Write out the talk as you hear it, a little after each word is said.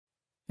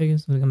Hey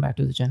guys, welcome back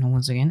to the channel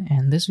once again,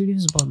 and this video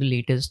is about the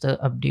latest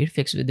update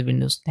fixed with the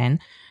Windows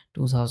 10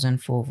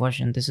 2004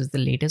 version. This is the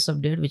latest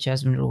update which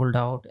has been rolled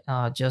out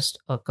just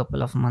a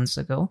couple of months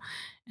ago,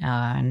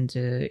 and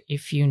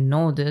if you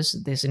know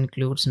this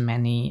includes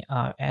many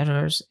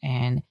errors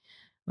and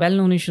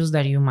well-known issues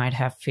that you might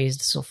have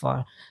faced so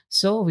far.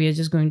 So we are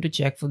just going to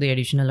check for the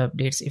additional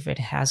updates if it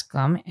has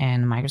come,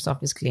 and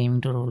Microsoft is claiming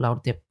to roll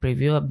out their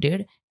preview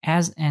update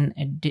as an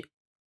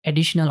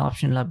additional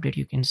optional update,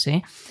 you can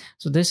say.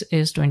 So this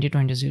is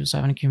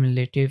 2020-07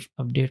 cumulative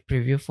update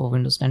preview for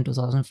Windows 10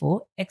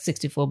 2004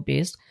 x64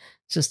 based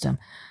system.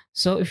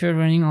 So if you're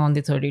running on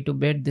the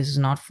 32-bit, this is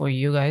not for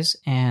you guys,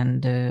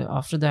 and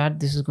after that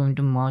this is going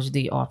to merge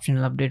the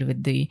optional update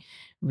with the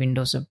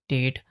Windows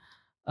Update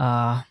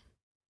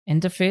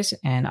interface,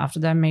 and after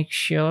that make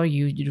sure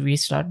you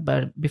restart.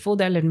 But before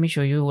that, let me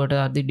show you what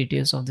are the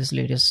details of this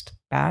latest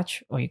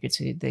patch, or you could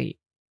say the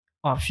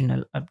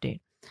optional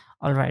update.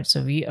 All right,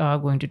 so we are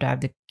going to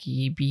type the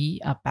KB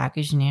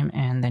package name,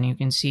 and then you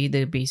can see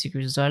the basic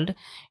result.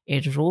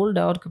 It rolled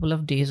out a couple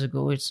of days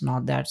ago. It's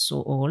not that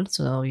so old,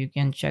 so you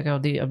can check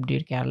out the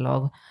update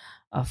catalog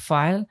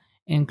file,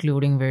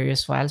 including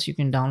various files. You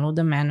can download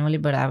them manually,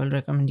 but I will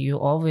recommend you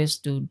always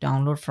to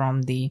download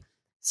from the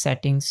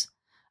settings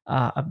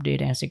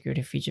update and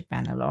security feature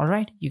panel. All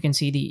right, you can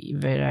see the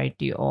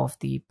variety of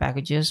the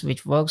packages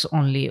which works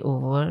only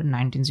over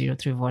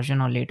 1903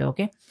 version or later.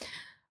 Okay,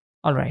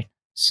 all right.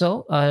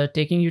 So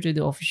taking you to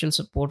the official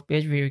support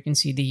page where you can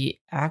see the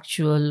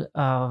actual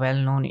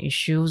well-known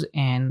issues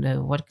and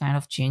what kind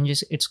of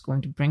changes it's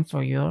going to bring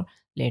for your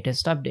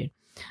latest update.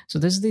 So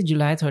this is the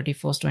July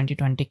 31st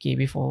 2020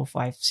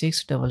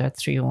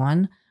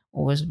 KB456FF31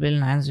 OS build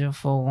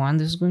 9041.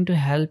 This is going to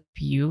help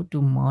you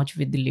to merge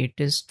with the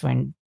latest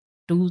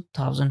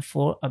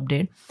 2004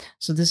 update.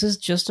 So this is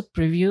just a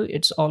preview.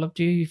 It's all up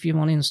to you. If you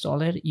want to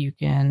install it, you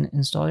can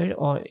install it,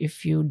 or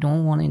if you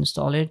don't want to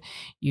install it,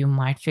 you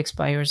might fix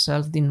by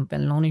yourself the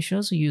well-known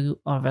issues. You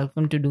are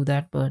welcome to do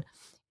that, but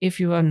if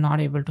you are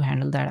not able to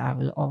handle that, I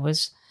will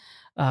always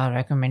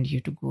recommend you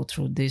to go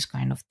through these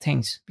kind of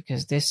things,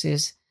 because this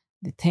is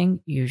the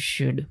thing you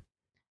should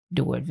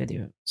do it with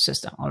your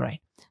system. All right,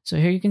 so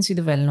here you can see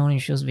the well-known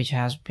issues which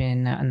has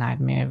been a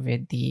nightmare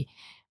with the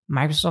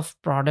Microsoft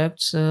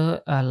products,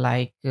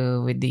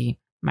 with the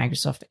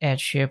Microsoft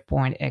Edge,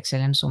 SharePoint,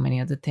 Excel, and so many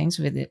other things,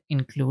 with it,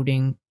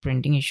 including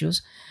printing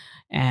issues.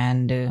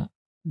 And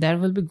that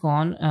will be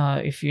gone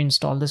if you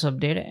install this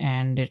update.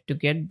 And to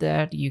get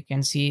that, you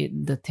can see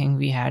the thing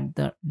we had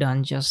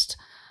done just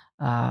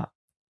a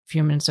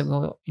few minutes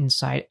ago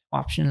inside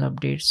optional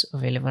updates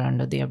available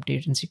under the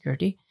update and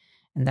security.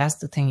 And that's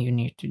the thing you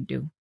need to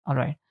do. All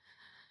right.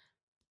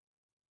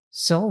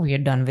 So we are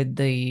done with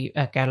the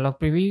catalog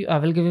preview. I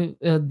will give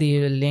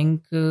the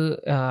link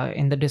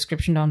in the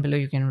description down below.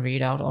 You can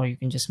read out, or you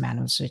can just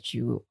manual search.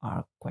 You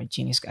are quite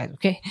genius, guys.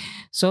 Okay,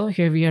 so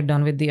here we are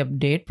done with the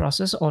update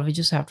process. All we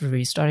just have to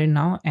restart it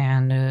now,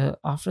 and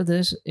after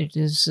this, it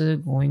is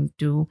going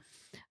to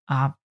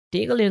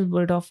take a little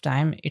bit of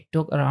time. It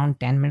took around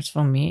 10 minutes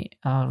for me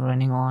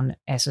running on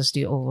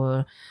SSD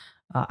over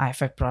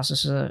iFAC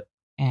processor,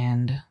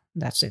 and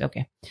that's it.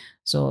 Okay,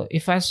 so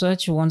if I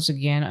search once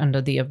again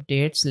under the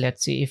updates,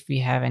 let's see if we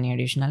have any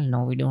additional.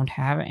 No, we don't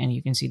have. And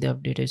you can see the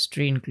update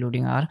history,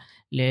 including our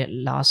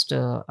last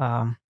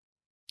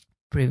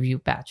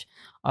preview patch.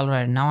 All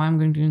right, now I'm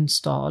going to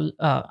uninstall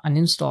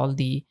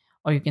the,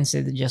 or you can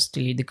say just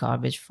delete the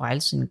garbage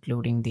files,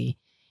 including the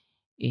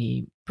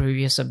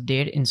previous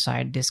update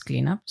inside this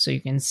cleanup. So you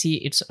can see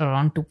it's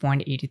around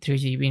 2.83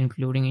 GB,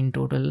 including in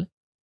total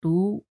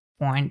 2.87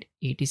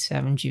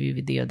 GB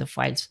with the other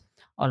files.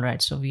 All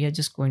right, so we are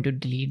just going to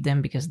delete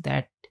them, because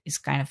that is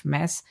kind of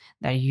mess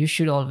that you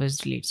should always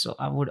delete. So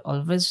I would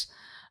always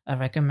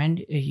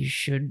recommend you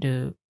should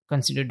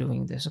consider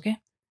doing this. Okay,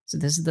 so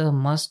this is the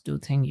must do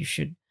thing you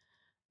should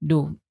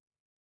do.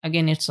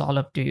 Again, it's all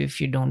up to you.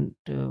 If you don't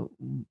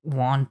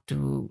want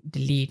to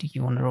delete,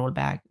 you want to roll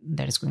back,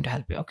 that is going to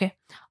help you. Okay,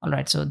 all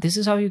right, so this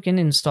is how you can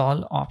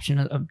install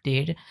optional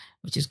update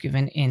which is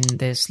given in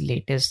this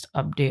latest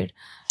update,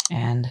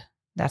 and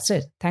that's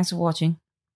it. Thanks for watching.